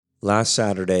Last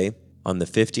Saturday, on the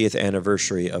 50th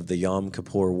anniversary of the Yom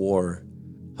Kippur War,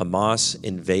 Hamas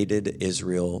invaded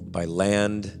Israel by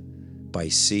land, by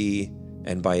sea,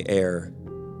 and by air,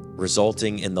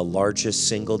 resulting in the largest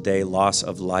single-day loss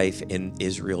of life in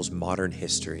Israel's modern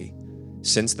history.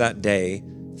 Since that day,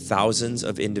 thousands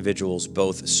of individuals,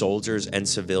 both soldiers and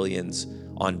civilians,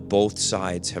 on both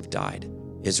sides have died.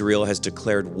 Israel has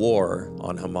declared war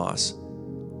on Hamas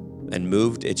and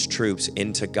moved its troops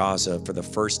into Gaza for the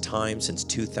first time since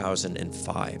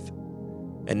 2005.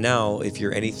 And now, if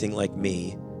you're anything like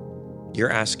me,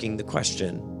 you're asking the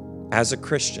question, as a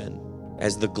Christian,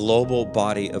 as the global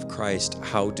body of Christ,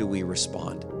 how do we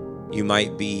respond? You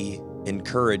might be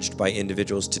encouraged by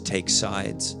individuals to take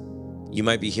sides. You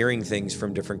might be hearing things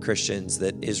from different Christians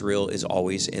that Israel is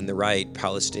always in the right,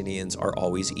 Palestinians are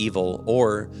always evil,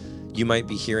 or you might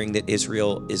be hearing that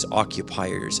Israel is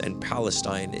occupiers and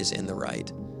Palestine is in the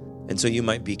right. And so you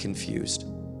might be confused.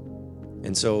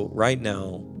 And so right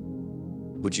now,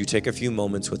 would you take a few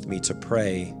moments with me to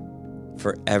pray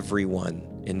for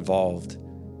everyone involved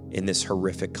in this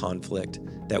horrific conflict,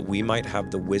 that we might have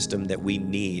the wisdom that we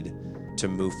need to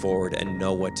move forward and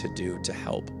know what to do to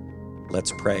help.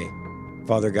 Let's pray.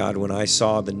 Father God, when I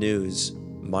saw the news,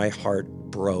 my heart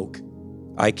broke.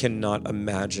 I cannot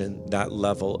imagine that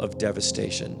level of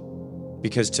devastation,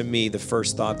 because to me, the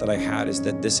first thought that I had is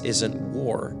that this isn't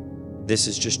war. This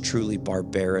is just truly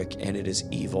barbaric and it is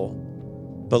evil.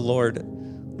 But Lord,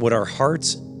 would our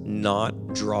hearts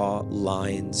not draw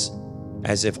lines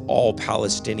as if all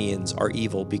Palestinians are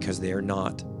evil, because they are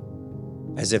not?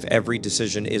 As if every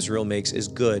decision Israel makes is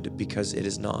good, because it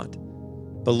is not.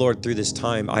 But Lord, through this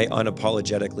time, I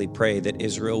unapologetically pray that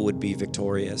Israel would be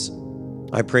victorious.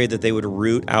 I pray that they would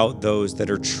root out those that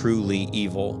are truly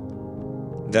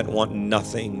evil, that want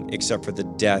nothing except for the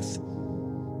death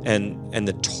and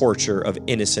the torture of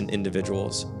innocent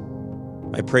individuals.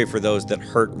 I pray for those that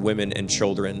hurt women and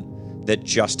children, that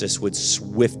justice would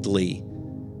swiftly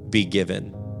be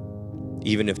given,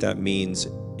 even if that means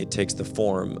it takes the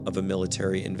form of a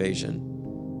military invasion.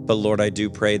 But Lord, I do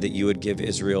pray that you would give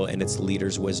Israel and its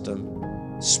leaders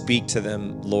wisdom. Speak to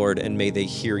them, Lord, and may they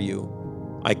hear you.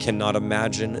 I cannot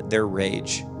imagine their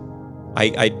rage.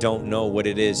 I don't know what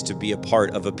it is to be a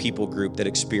part of a people group that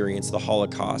experienced the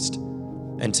Holocaust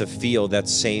and to feel that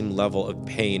same level of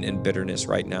pain and bitterness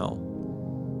right now.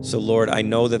 So Lord, I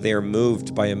know that they are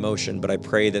moved by emotion, but I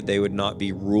pray that they would not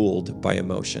be ruled by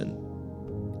emotion.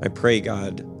 I pray,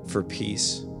 God, for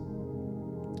peace.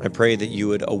 I pray that you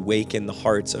would awaken the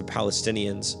hearts of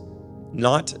Palestinians,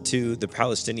 not to the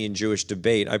Palestinian-Jewish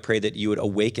debate. I pray that you would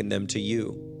awaken them to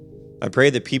you. I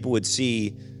pray that people would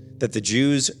see that the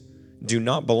Jews do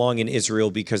not belong in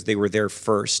Israel because they were there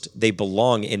first. They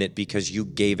belong in it because you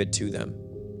gave it to them.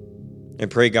 I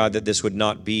pray, God, that this would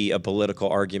not be a political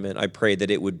argument. I pray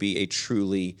that it would be a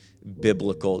truly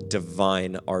biblical,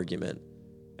 divine argument,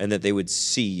 and that they would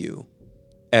see you.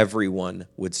 Everyone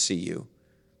would see you.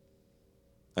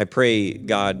 I pray,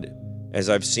 God, as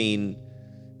I've seen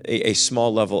a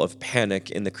small level of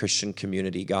panic in the Christian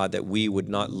community, God, that we would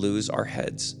not lose our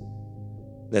heads,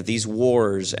 that these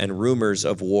wars and rumors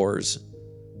of wars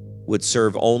would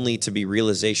serve only to be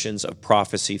realizations of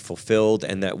prophecy fulfilled,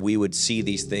 and that we would see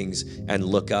these things and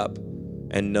look up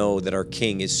and know that our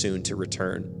King is soon to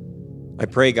return. I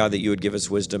pray, God, that you would give us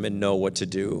wisdom and know what to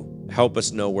do. Help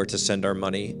us know where to send our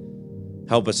money.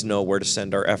 Help us know where to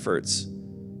send our efforts.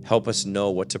 Help us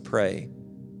know what to pray.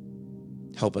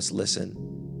 Help us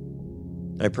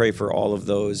listen. I pray for all of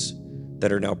those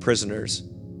that are now prisoners,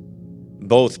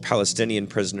 both Palestinian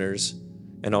prisoners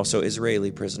and also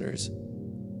Israeli prisoners.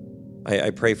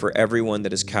 I pray for everyone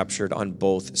that is captured on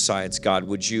both sides. God,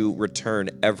 would you return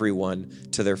everyone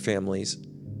to their families?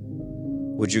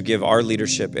 Would you give our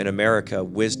leadership in America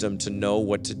wisdom to know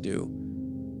what to do?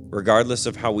 Regardless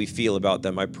of how we feel about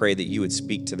them, I pray that you would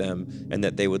speak to them and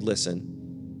that they would listen.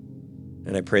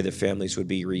 And I pray that families would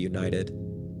be reunited.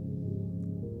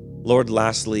 Lord,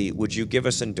 lastly, would you give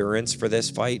us endurance for this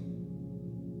fight?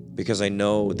 Because I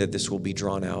know that this will be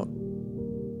drawn out.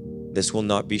 This will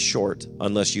not be short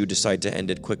unless you decide to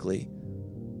end it quickly.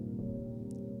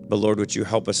 But Lord, would you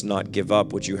help us not give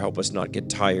up? Would you help us not get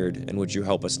tired? And would you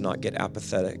help us not get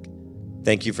apathetic?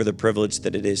 Thank you for the privilege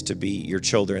that it is to be your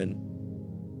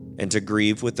children and to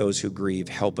grieve with those who grieve.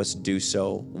 Help us do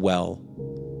so well.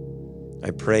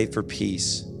 I pray for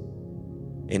peace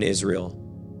in Israel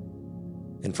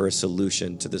and for a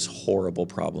solution to this horrible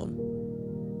problem.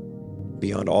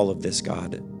 Beyond all of this,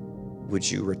 God, would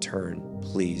you return,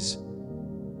 please?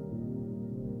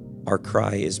 Our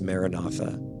cry is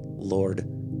Maranatha, Lord,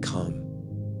 come.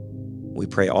 We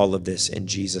pray all of this in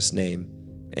Jesus' name.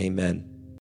 Amen.